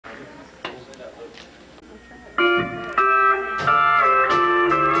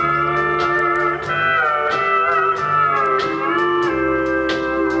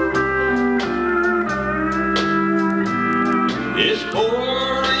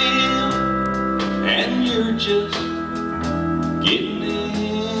just getting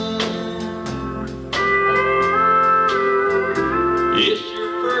in. It's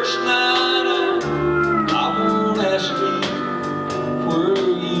your first night out, I won't ask you where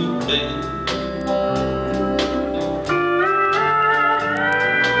you've been.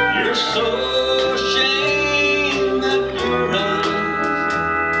 You're so ashamed that your eyes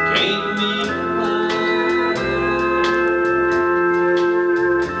can't meet mine.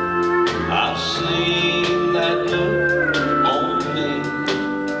 I've seen that look on me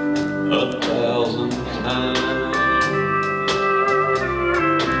 1,000 times.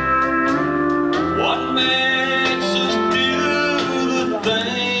 What makes us do the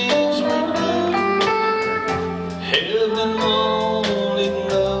things we do? Heaven only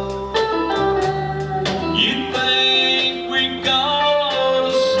knows. You think we got a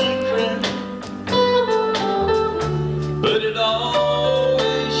secret, but it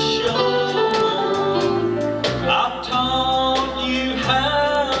always shows. I've taught you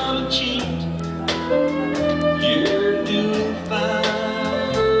how to cheat. You're doing fine.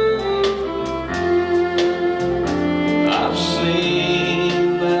 I've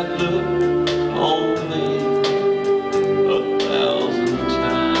seen that look on me 1,000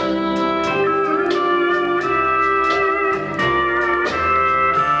 times.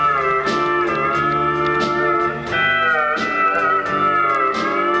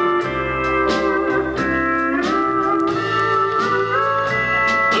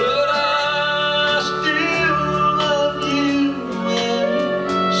 But I still love you,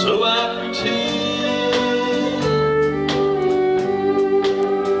 and so I pretend,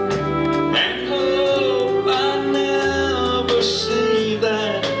 and hope I never see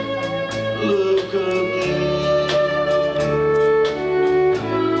that look again.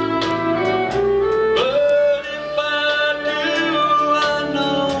 But if I do, I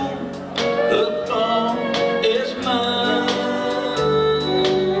know the fault is mine.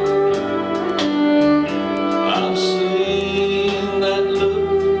 I've seen that look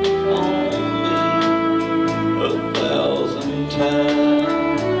on me 1,000 times.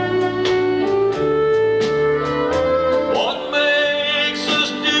 What makes us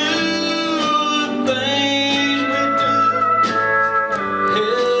do the things we do?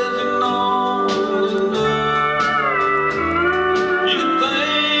 Heaven only knows. You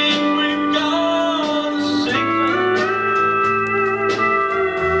think we've got a secret,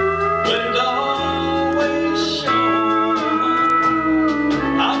 but it always shows.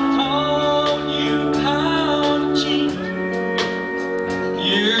 I've taught you how to cheat.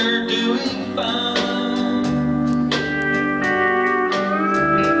 You're doing fine.